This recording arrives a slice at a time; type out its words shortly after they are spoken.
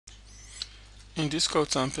In this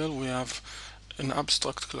code sample, we have an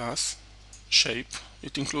abstract class, shape.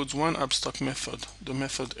 It includes one abstract method, the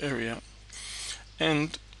method area,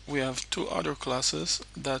 and we have two other classes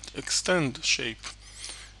that extend shape.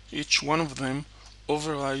 Each one of them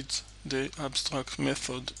overrides the abstract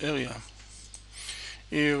method area.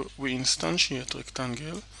 Here we instantiate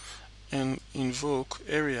rectangle and invoke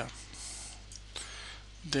area.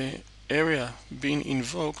 The area being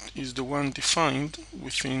invoked is the one defined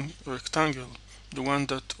within rectangle, the one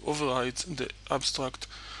that overrides the abstract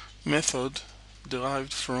method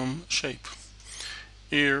derived from shape.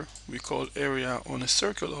 Here we call area on a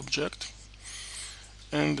circle object,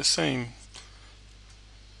 and the same.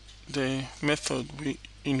 The method we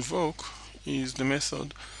invoke is the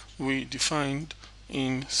method we defined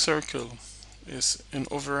in circle as an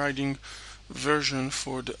overriding version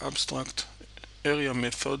for the abstract area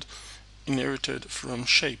method inherited from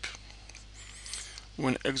shape.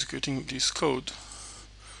 When executing this code,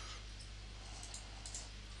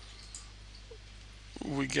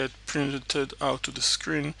 we get printed out to the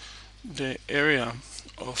screen the area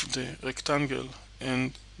of the rectangle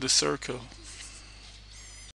and the circle.